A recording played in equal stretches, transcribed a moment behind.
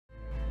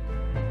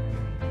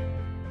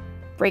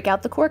Break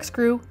out the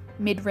corkscrew.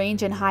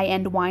 Mid-range and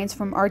high-end wines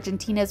from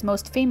Argentina's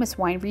most famous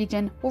wine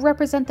region will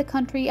represent the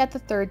country at the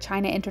 3rd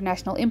China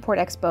International Import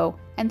Expo,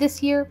 and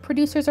this year,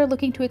 producers are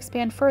looking to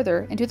expand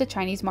further into the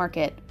Chinese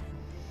market.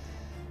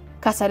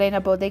 Casarena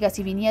Bodegas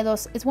y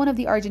Viñedos is one of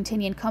the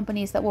Argentinian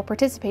companies that will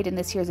participate in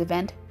this year's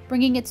event,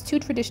 bringing its two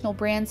traditional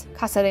brands,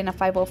 Casarena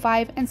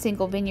 505 and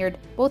Single Vineyard,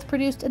 both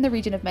produced in the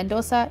region of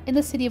Mendoza in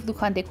the city of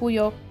Luján de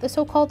Cuyo, the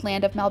so-called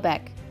land of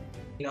Malbec.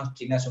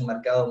 China es un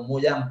mercado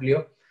muy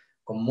amplio,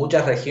 con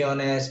muchas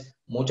regiones,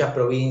 muchas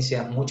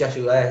provincias, muchas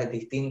ciudades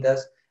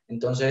distintas.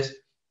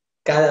 Entonces,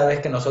 cada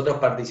vez que nosotros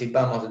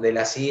participamos de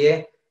la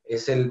CIIE,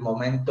 es el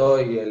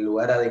momento y el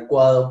lugar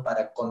adecuado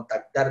para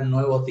contactar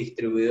nuevos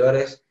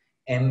distribuidores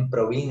en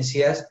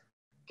provincias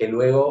que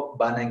luego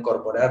van a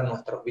incorporar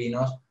nuestros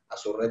vinos a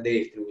su red de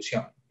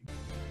distribución.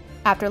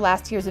 After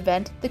last year's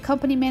event, the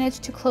company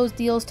managed to close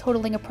deals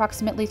totaling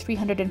approximately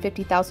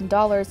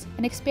 $350,000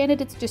 and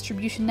expanded its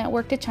distribution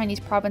network to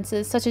Chinese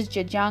provinces such as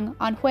Zhejiang,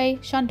 Anhui,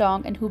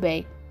 Shandong, and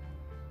Hubei.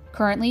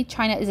 Currently,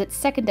 China is its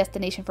second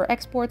destination for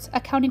exports,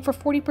 accounting for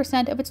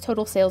 40% of its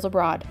total sales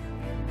abroad.